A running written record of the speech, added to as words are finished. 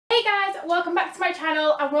Hey guys, welcome back to my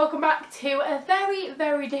channel and welcome back to a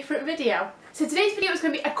very different video. So today's video is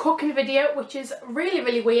going to be a cooking video, which is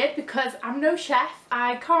really weird because I'm no chef,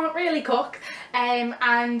 I can't really cook, and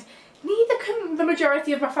neither can the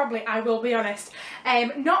majority of my family, I will be honest.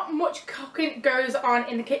 Not much cooking goes on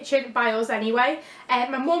in the kitchen by us anyway.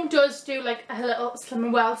 My mum does do like her little Slim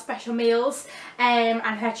and Well special meals and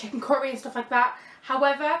her chicken curry and stuff like that.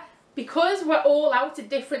 However, because we're all out at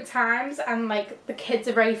different times and like the kids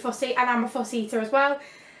are very fussy and I'm a fussy eater as well,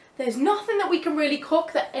 there's nothing that we can really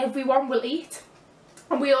cook that everyone will eat,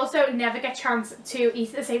 and we also never get a chance to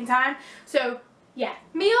eat at the same time. So yeah,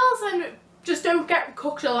 meals and just don't get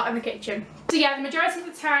cooked a lot in the kitchen. So yeah, the majority of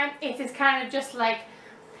the time it is kind of just like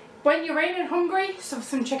when you're in and hungry, stuff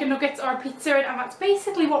some chicken nuggets or a pizza in, and that's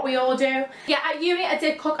basically what we all do. Yeah, at uni I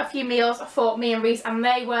did cook a few meals for me and Reese, and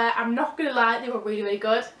they were, I'm not gonna lie, they were really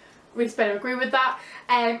good. Reese better agree with that.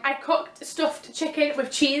 I cooked stuffed chicken with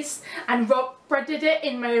cheese and breaded it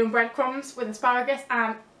in my own breadcrumbs with asparagus,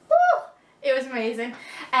 and woo, it was amazing.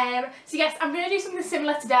 So yes, I'm going to do something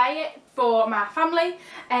similar today for my family.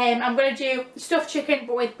 I'm going to do stuffed chicken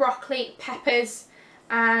but with broccoli, peppers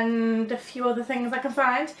and a few other things I can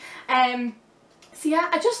find. So yeah,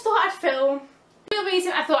 I just thought I'd film. The real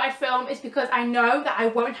reason I thought I'd film is because I know that I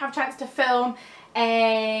won't have a chance to film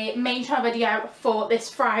a main channel video for this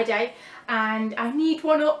Friday, and I need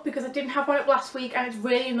one up because I didn't have one up last week and it's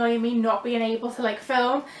really annoying me not being able to like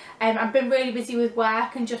film. I've been really busy with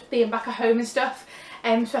work and just being back at home and stuff, so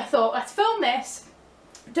I thought let's film this.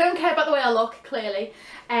 Don't care about the way I look, clearly,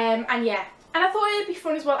 and yeah, and I thought it'd be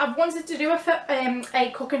fun as well. I've wanted to do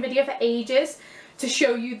a cooking video for ages to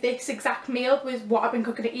show you this exact meal with what I've been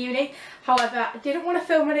cooking at uni. However, I didn't want to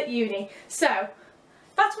film it at uni, so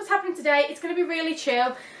that's what's happening today. It's going to be really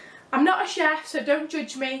chill. I'm not a chef, so don't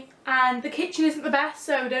judge me, and the kitchen isn't the best,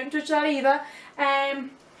 so don't judge that either.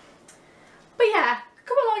 But yeah,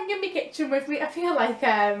 come along in my kitchen with me. I feel like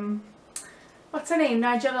what's her name,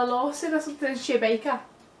 Nigella Lawson or something, is she a baker?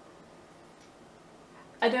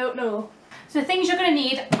 I don't know. So the things you're going to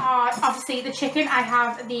need are obviously the chicken. I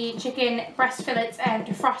have the chicken breast fillets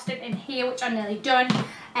defrosted in here, which are nearly done.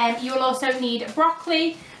 You will also need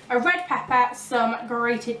broccoli, a red pepper, some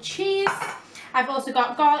grated cheese. I've also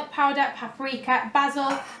got garlic powder, paprika,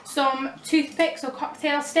 basil, some toothpicks or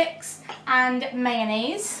cocktail sticks, and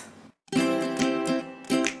mayonnaise.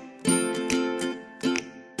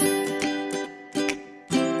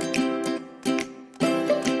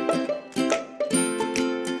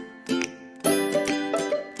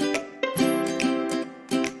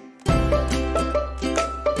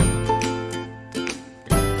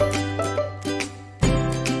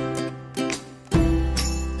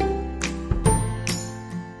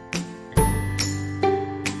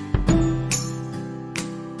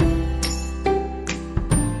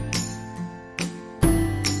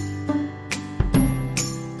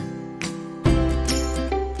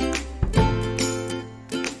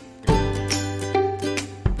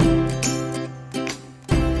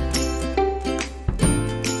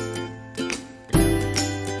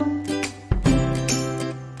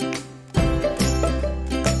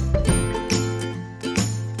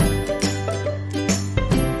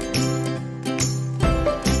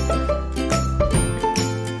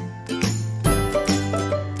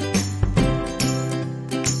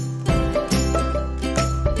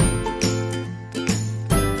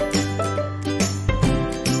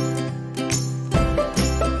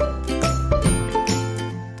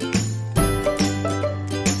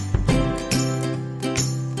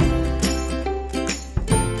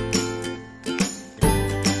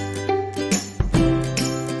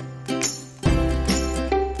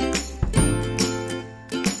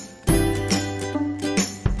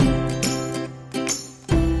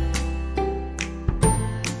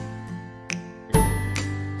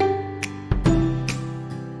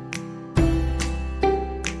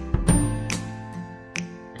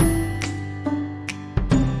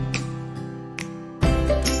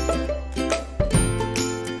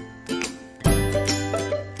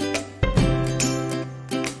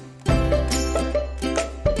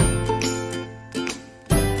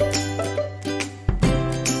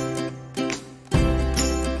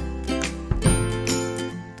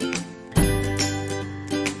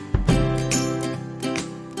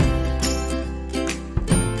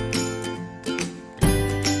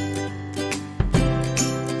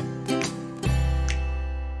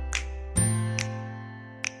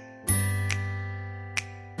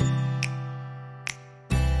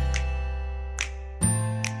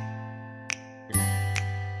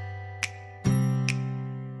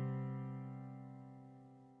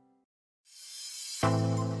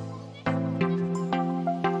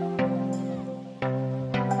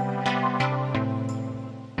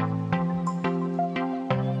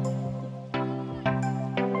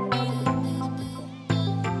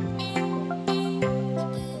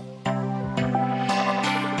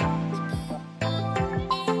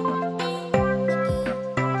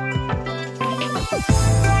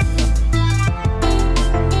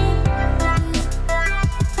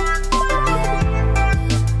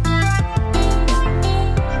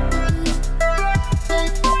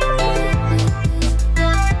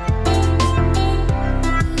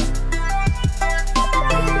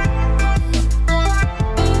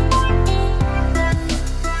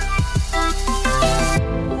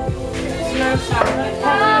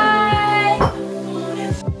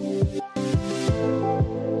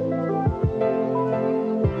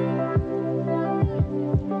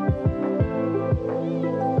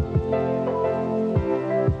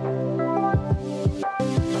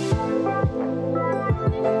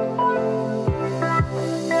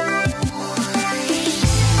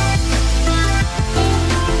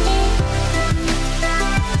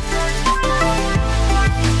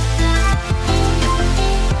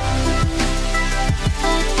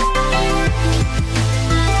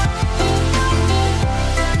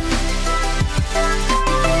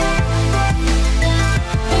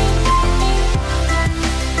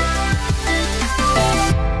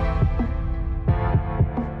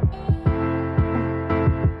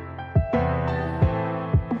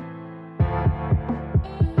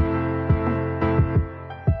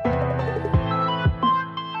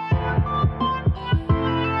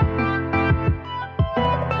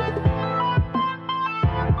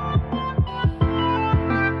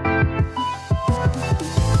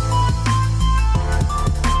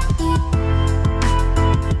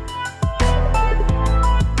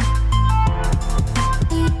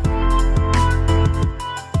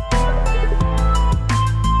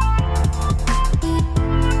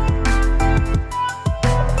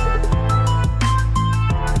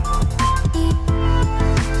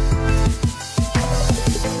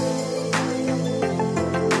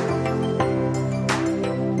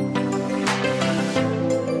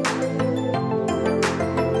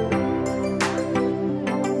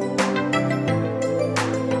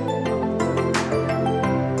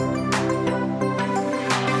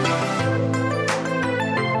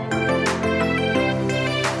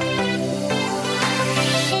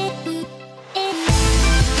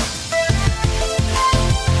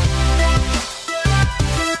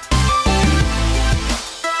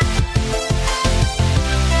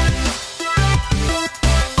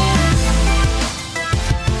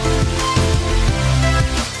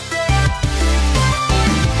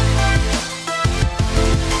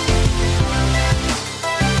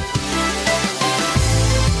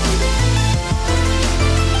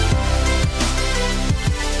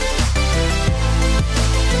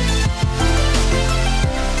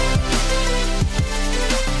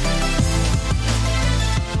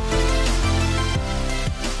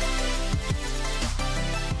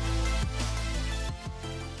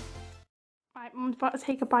 Right, Mum's about to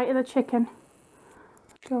take a bite of the chicken.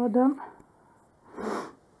 Well done.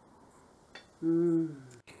 Mmm.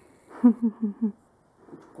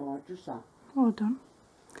 It's gorgeous, that. Well done.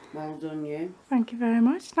 Well done, you. Thank you very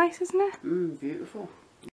much. Nice, isn't it? Mmm, beautiful.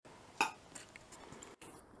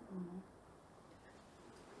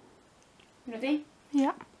 Ready?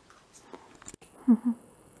 Yeah.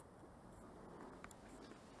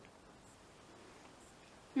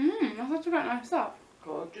 That's actually quite nice, that.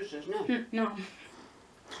 Gorgeous, isn't it? No.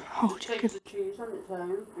 Oh, it takes the cheese on its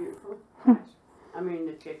own. Beautiful. Nice. I mean,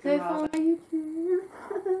 the chicken rather.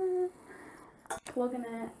 Plugging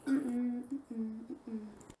it.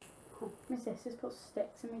 My sister's put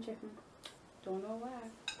sticks in my chicken. Don't know where.